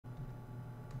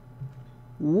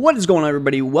What is going on,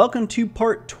 everybody? Welcome to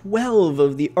part 12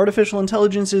 of the Artificial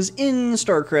Intelligences in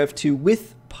StarCraft II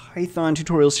with Python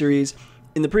tutorial series.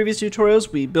 In the previous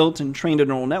tutorials, we built and trained a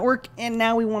neural network, and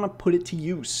now we want to put it to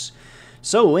use.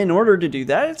 So in order to do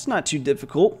that, it's not too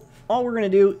difficult. All we're going to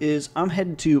do is I'm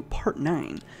headed to part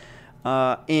 9.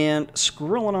 And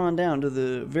scrolling on down to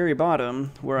the very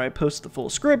bottom where I post the full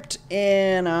script,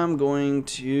 and I'm going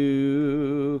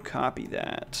to copy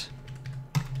that.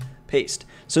 Paste.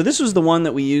 So this was the one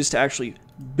that we used to actually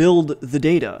build the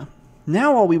data.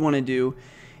 Now all we want to do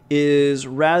is,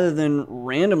 rather than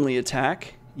randomly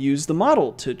attack, use the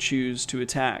model to choose to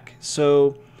attack.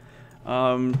 So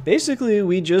basically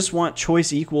we just want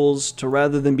choice equals to,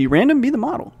 rather than be random, be the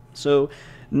model. So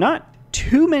not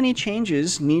too many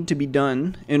changes need to be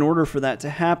done in order for that to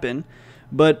happen,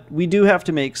 but we do have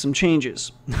to make some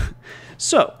changes.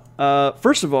 So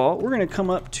first of all, we're going to come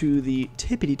up to the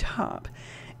tippity top,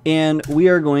 and we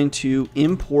are going to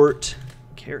import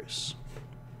Keras.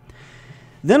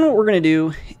 Then what we're going to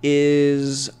do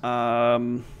is, I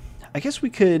guess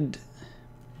we could,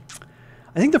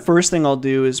 I think the first thing I'll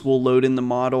do is we'll load in the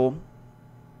model.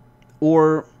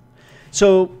 Or,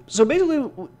 so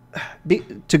basically,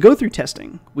 to go through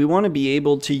testing, we want to be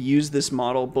able to use this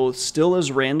model both still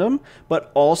as random,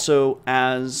 but also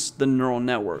as the neural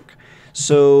network.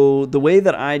 So the way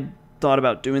that I thought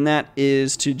about doing that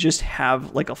is to just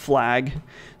have like a flag.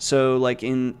 So like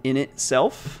in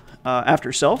itself,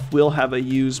 after self, we'll have a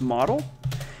use model.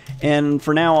 And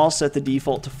for now, I'll set the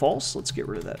default to false. Let's get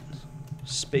rid of that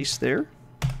space there.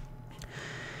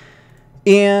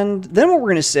 And then what we're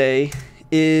going to say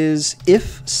is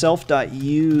if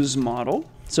self.useModel.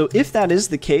 So if that is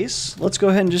the case, let's go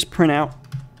ahead and just print out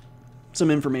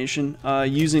some information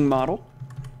using model.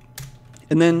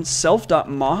 And then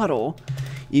self.model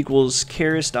equals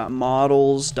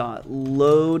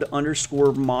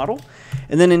keras.models.load_model.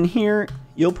 And then in here,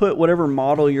 you'll put whatever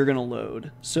model you're going to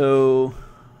load. So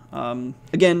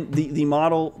again, the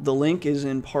model, the link is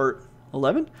in part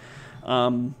 11.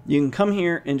 You can come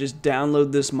here and just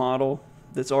download this model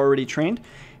that's already trained.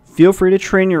 Feel free to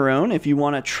train your own if you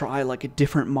want to try like a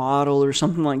different model or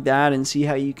something like that and see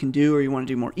how you can do, or you want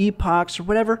to do more epochs or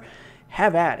whatever,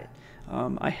 have at it.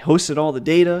 I hosted all the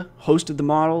data, hosted the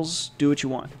models, do what you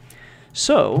want.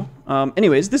 So,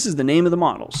 anyways, this is the name of the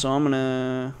model. So I'm going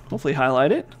to hopefully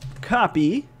highlight it,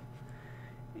 copy,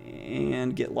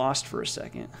 and get lost for a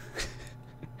second.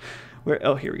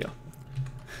 Oh, here we go.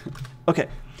 Okay,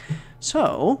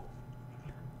 so,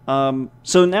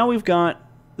 so now we've got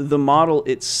the model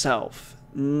itself.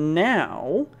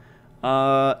 Now what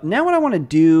I want to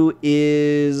do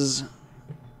is,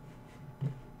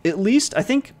 at least, I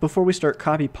think before we start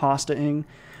copy pastaing,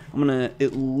 I'm going to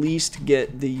at least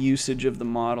get the usage of the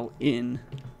model in.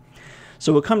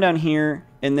 So we'll come down here,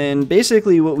 and then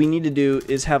basically what we need to do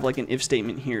is have like an if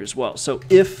statement here as well. So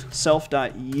if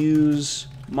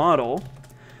self.useModel,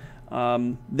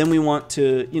 then we want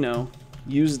to,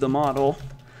 use the model,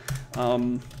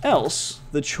 else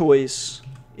the choice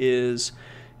is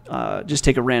just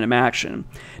take a random action.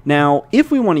 Now,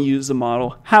 if we want to use the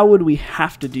model, how would we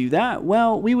have to do that?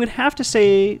 Well, we would have to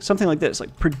say something like this,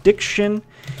 like prediction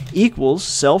equals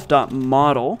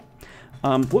self.model,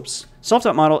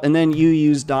 self.model, and then you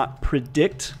use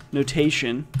 .predict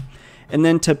notation. And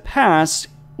then to pass,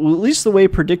 well, at least the way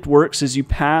predict works is you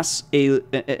pass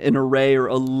an array or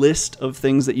a list of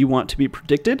things that you want to be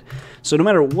predicted. So no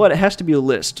matter what, it has to be a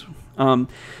list.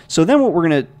 So then what we're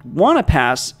going to want to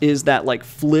pass is that like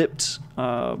flipped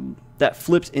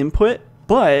input,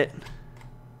 but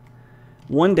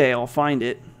one day I'll find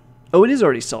it. Oh, it is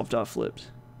already self.flipped.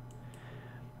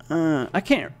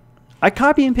 I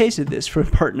copy and pasted this from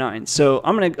part 9, so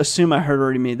I'm going to assume I had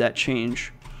already made that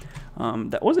change.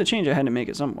 That was a change I had to make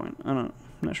at some point. I'm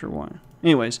not sure why.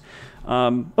 Anyways,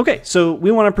 okay, so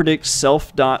we want to predict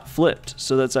self.flipped,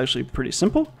 so that's actually pretty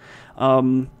simple.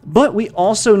 But we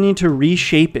also need to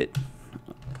reshape it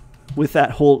with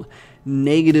that whole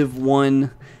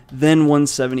 -1, then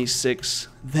 176,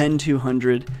 then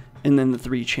 200, and then the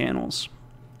 3 channels.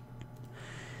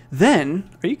 Then,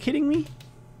 are you kidding me?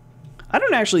 I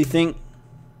don't actually think,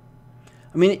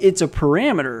 I mean, it's a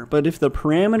parameter, but if the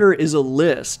parameter is a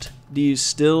list, do you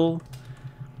still,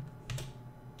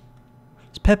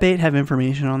 does PEP8 have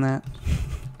information on that?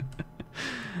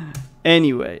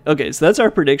 Anyway, okay, so that's our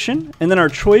prediction, and then our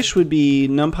choice would be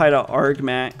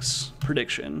numpy.argmax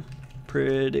prediction.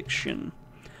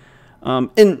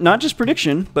 And not just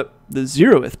prediction, but the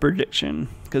 0th prediction,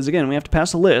 because again, we have to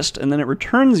pass a list, and then it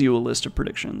returns you a list of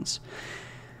predictions.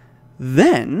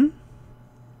 Then,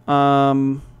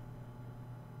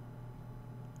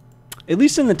 at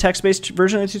least in the text-based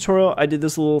version of the tutorial, I did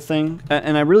this little thing,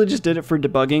 and I really just did it for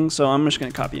debugging, so I'm just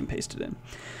going to copy and paste it in.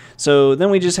 So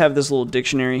then we just have this little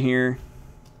dictionary here.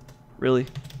 Really?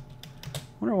 I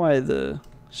wonder why the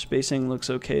spacing looks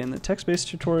okay in the text-based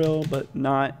tutorial, but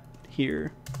not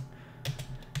here.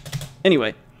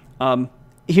 Anyway,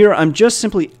 here I'm just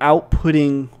simply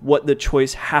outputting what the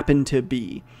choice happened to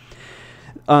be.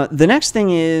 The next thing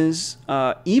is,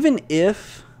 even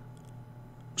if,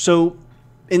 so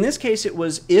in this case it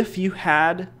was if you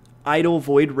had idle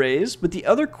void rays, but the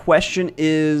other question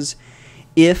is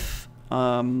if,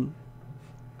 so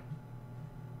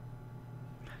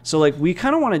like we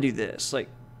kind of want to do this, like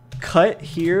cut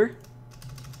here,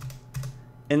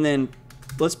 and then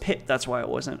let's pick, that's why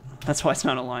it's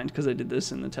not aligned, because I did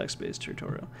this in the text-based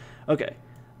tutorial. Okay.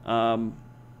 I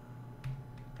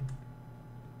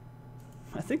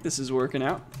think this is working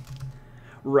out.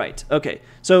 Right. Okay.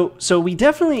 So we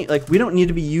definitely, like, we don't need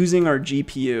to be using our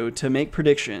GPU to make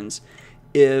predictions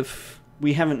if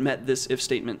we haven't met this if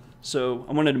statement. So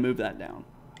I wanted to move that down.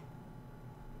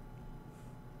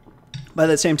 By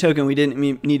that same token, we didn't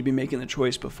need to be making the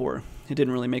choice before. It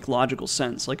didn't really make logical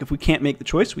sense. Like, if we can't make the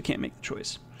choice, we can't make the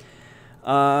choice.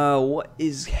 What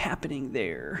is happening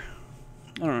there?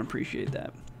 I don't appreciate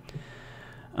that.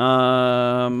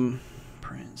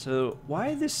 Print. So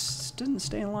why this didn't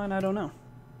stay in line, I don't know.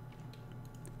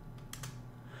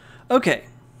 Okay.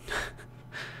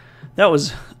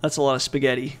 That's a lot of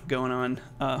spaghetti going on.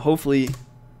 Hopefully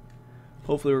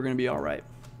we're going to be all right.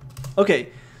 Okay,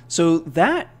 so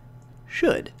that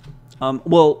should.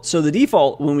 Well, so the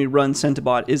default when we run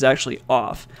Centibot is actually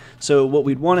off. So what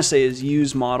we'd want to say is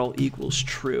use model equals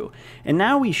true. And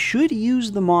now we should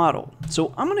use the model.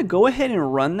 So I'm going to go ahead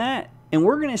and run that, and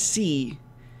we're going to see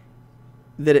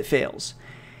that it fails.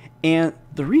 And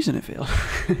the reason it failed,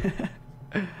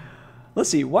 let's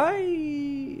see, why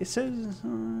it says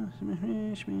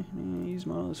use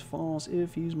model is false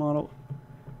if use model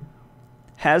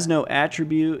has no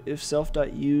attribute if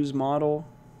self.use model.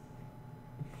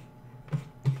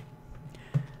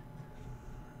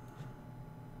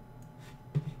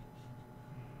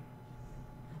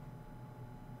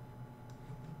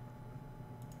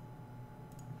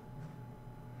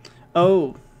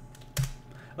 Oh,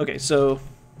 okay. So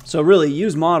really,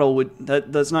 use model would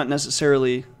that's not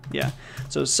necessarily, yeah.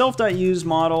 So self.use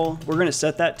model, we're going to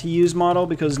set that to use model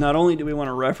because not only do we want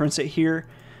to reference it here,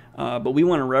 but we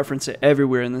want to reference it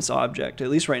everywhere in this object. At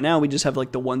least right now, we just have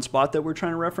like the one spot that we're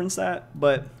trying to reference that,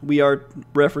 but we are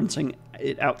referencing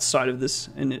it outside of this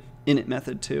init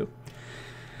method too.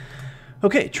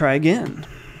 Okay, try again.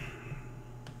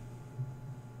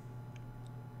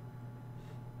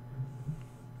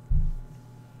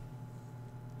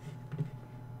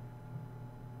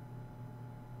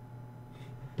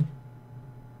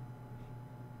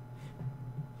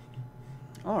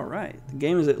 All right, the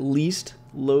game is at least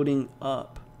loading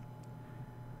up.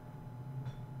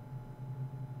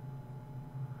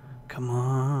 Come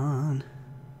on,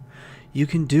 you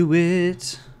can do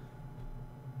it.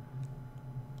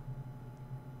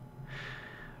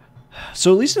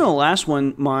 So at least in the last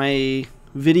one, my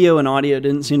video and audio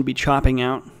didn't seem to be chopping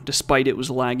out, despite it was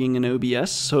lagging in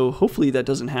OBS. So hopefully that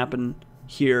doesn't happen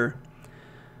here.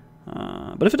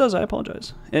 But if it does, I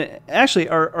apologize. Actually,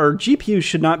 our GPU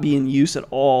should not be in use at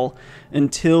all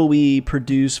until we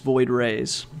produce void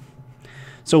rays.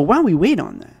 So while we wait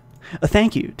on that, a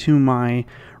thank you to my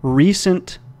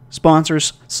recent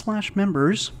sponsors /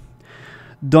 members,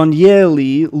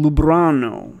 Daniele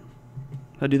Lubrano.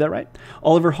 Did I do that right?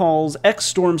 Oliver Halls,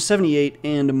 XStorm78,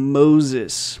 and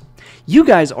Moses. You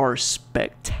guys are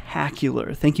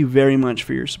spectacular. Thank you very much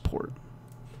for your support.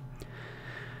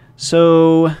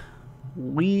 So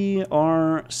we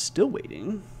are still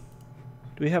waiting.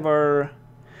 Do we have our...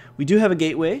 We do have a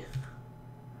gateway.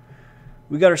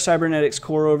 We got our cybernetics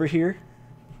core over here.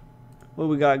 What do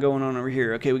we got going on over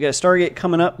here? Okay, we got a Stargate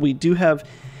coming up. We do have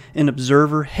an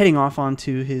observer heading off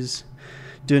onto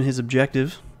doing his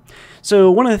objective.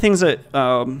 So one of the things that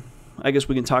I guess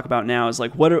we can talk about now is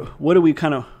like what are we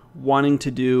kind of wanting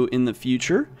to do in the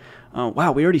future?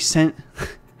 Wow, we already sent...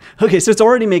 Okay, so it's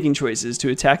already making choices to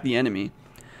attack the enemy,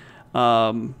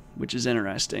 which is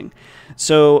interesting.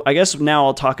 So I guess now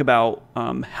I'll talk about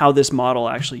how this model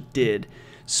actually did.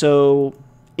 So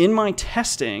in my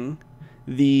testing,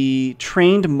 the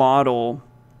trained model,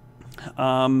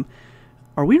 who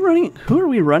are we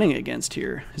running against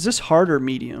here? Is this hard or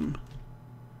medium?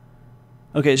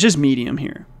 Okay, it's just medium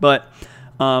here. But,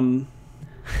 wow,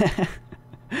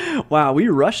 we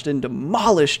rushed and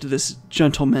demolished this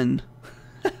gentleman.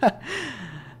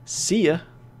 See ya.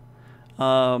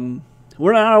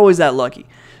 We're not always that lucky.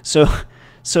 So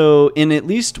So in at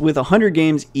least with 100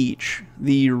 games each,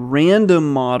 the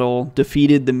random model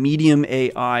defeated the medium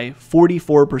AI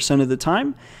 44% of the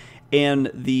time, and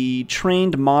the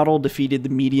trained model defeated the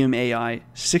medium AI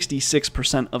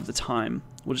 66% of the time.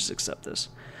 We'll just accept this.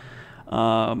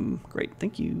 Great,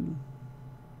 thank you.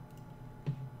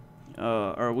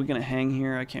 Are we going to hang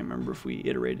here? I can't remember if we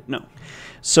iterated. No.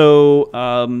 So,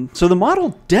 so the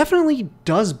model definitely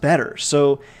does better.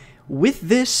 So with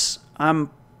this, I'm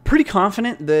pretty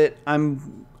confident that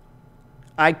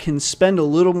I can spend a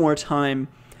little more time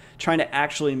trying to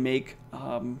actually make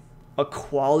a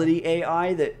quality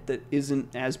AI that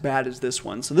isn't as bad as this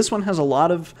one. So this one has a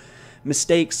lot of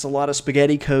mistakes, a lot of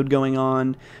spaghetti code going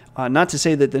on. Not to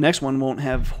say that the next one won't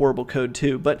have horrible code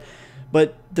too, but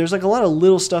there's like a lot of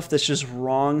little stuff that's just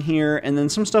wrong here, and then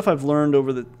some stuff I've learned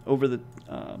over the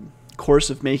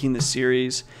course of making this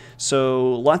series.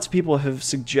 So lots of people have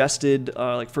suggested,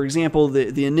 like for example,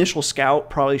 the initial scout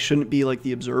probably shouldn't be like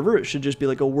the observer. It should just be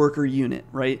like a worker unit,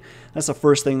 right? That's the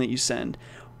first thing that you send.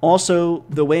 Also,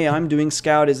 the way I'm doing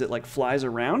scout is it like flies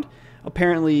around.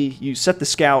 Apparently, you set the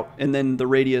scout and then the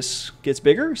radius gets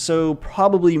bigger. So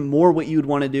probably more what you would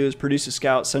want to do is produce a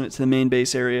scout, send it to the main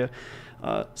base area,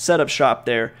 set up shop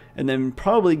there, and then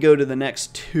probably go to the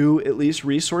next 2 at least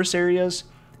resource areas.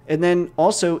 And then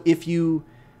also if you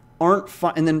aren't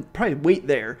and then probably wait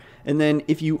there. And then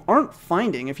if you aren't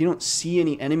finding, if you don't see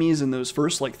any enemies in those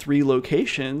first like 3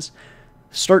 locations,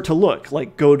 start to look,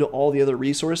 like go to all the other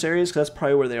resource areas, because that's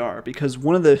probably where they are. Because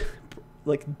one of the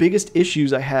like biggest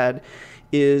issues I had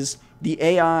is the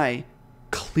AI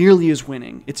clearly is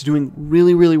winning. It's doing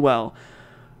really, really well,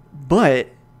 but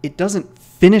it doesn't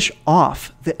finish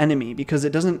off the enemy because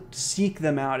it doesn't seek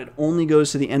them out. It only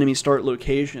goes to the enemy start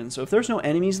location. So if there's no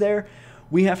enemies there,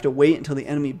 we have to wait until the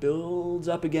enemy builds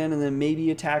up again and then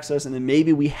maybe attacks us, and then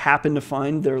maybe we happen to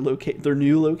find their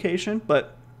new location,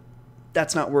 but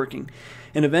that's not working.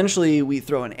 And eventually we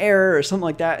throw an error or something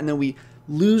like that, and then we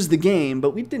lose the game,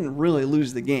 but we didn't really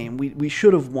lose the game. We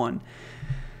should have won.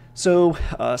 So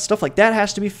stuff like that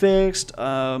has to be fixed.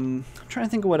 I'm trying to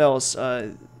think of what else.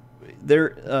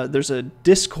 There's a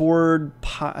Discord,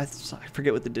 I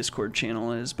forget what the Discord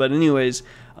channel is, but anyways,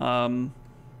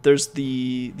 there's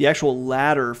the actual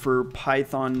ladder for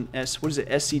Python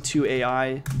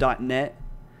sc2ai.net.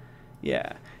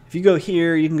 Yeah. If you go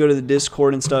here, you can go to the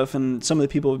Discord and stuff, and some of the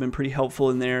people have been pretty helpful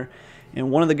in there. And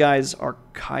one of the guys,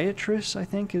 Archiatrus, I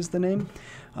think is the name.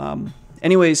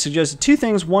 Anyways, suggested 2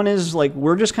 things. One is like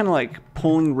we're just kind of like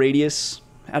pulling radius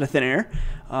out of thin air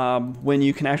when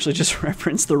you can actually just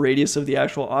reference the radius of the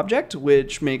actual object,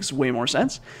 which makes way more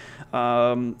sense.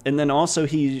 And then also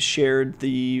he shared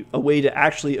a way to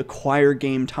actually acquire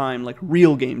game time, like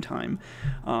real game time,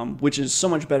 which is so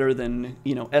much better than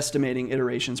estimating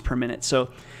iterations per minute. So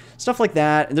stuff like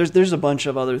that. There's a bunch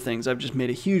of other things. I've just made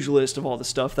a huge list of all the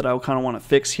stuff that I kind of want to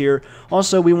fix here.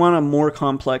 Also, we want a more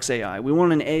complex AI. We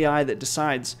want an AI that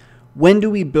decides when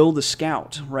do we build a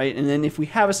scout, right? And then if we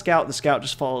have a scout, the scout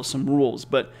just follows some rules.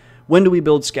 But when do we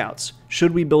build scouts?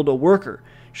 Should we build a worker?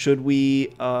 Should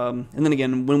we, and then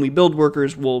again, when we build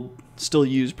workers, we'll still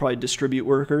use probably distribute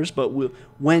workers, but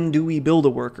when do we build a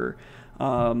worker?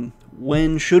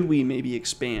 When should we maybe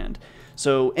expand?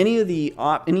 So any of the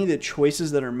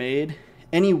choices that are made,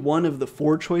 any one of the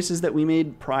 4 choices that we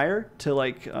made prior to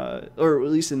like, or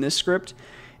at least in this script,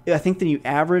 I think the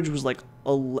average was like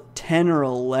 10 or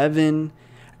 11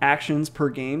 actions per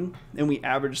game, and we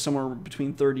averaged somewhere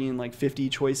between 30 and like 50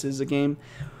 choices a game.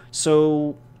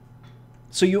 So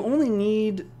you only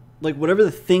need like whatever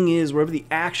the thing is, whatever the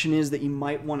action is that you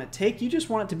might want to take, you just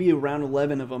want it to be around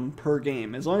 11 of them per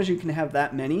game. As long as you can have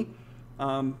that many,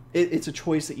 it's a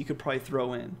choice that you could probably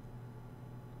throw in.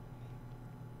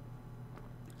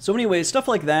 So anyways, stuff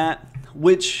like that,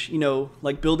 which,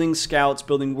 like building scouts,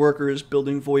 building workers,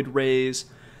 building void rays,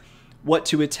 what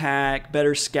to attack,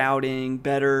 better scouting,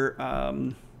 better,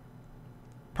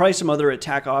 probably some other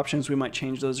attack options. We might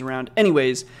change those around.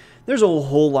 Anyways, there's a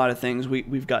whole lot of things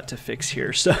we've got to fix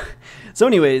here. So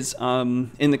anyways,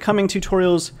 in the coming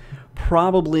tutorials,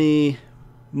 probably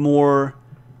more,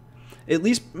 at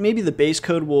least maybe the base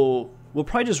code we'll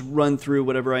probably just run through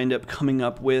whatever I end up coming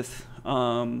up with.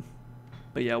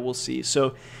 But yeah, we'll see.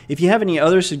 So if you have any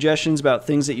other suggestions about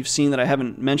things that you've seen that I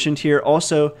haven't mentioned here,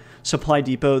 also Supply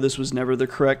Depot, this was never the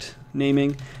correct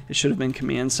naming. It should have been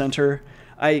Command Center.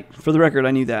 For the record,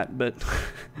 I knew that, but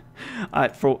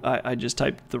I just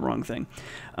typed the wrong thing.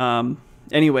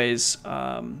 Anyways,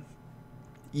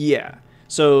 yeah.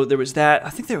 So there was that. I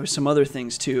think there was some other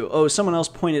things too. Oh, someone else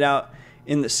pointed out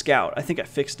in the scout. I think I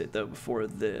fixed it though before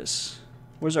this.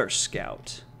 Where's our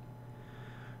scout?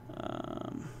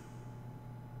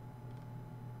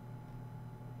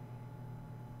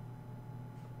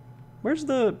 Where's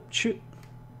the shoot?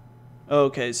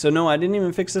 Okay, so no, I didn't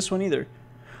even fix this one either.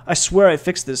 I swear I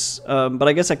fixed this, but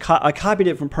I guess I copied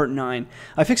it from part 9.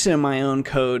 I fixed it in my own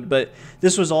code, but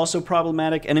this was also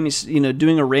problematic. Enemies,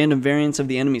 doing a random variance of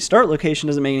the enemy start location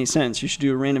doesn't make any sense. You should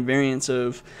do a random variance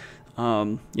of,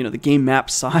 the game map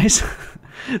size.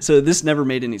 So this never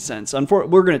made any sense. We're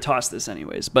going to toss this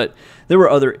anyways, but there were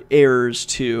other errors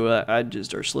too. I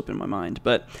just are slipping my mind.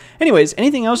 But anyways,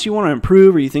 anything else you want to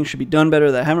improve or you think should be done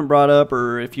better that I haven't brought up,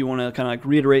 or if you want to kind of like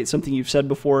reiterate something you've said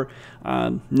before,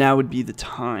 now would be the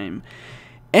time.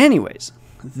 Anyways,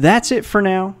 that's it for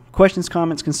now. Questions,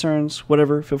 comments, concerns,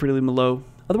 whatever, feel free to leave them below.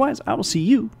 Otherwise, I will see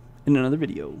you in another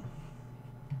video.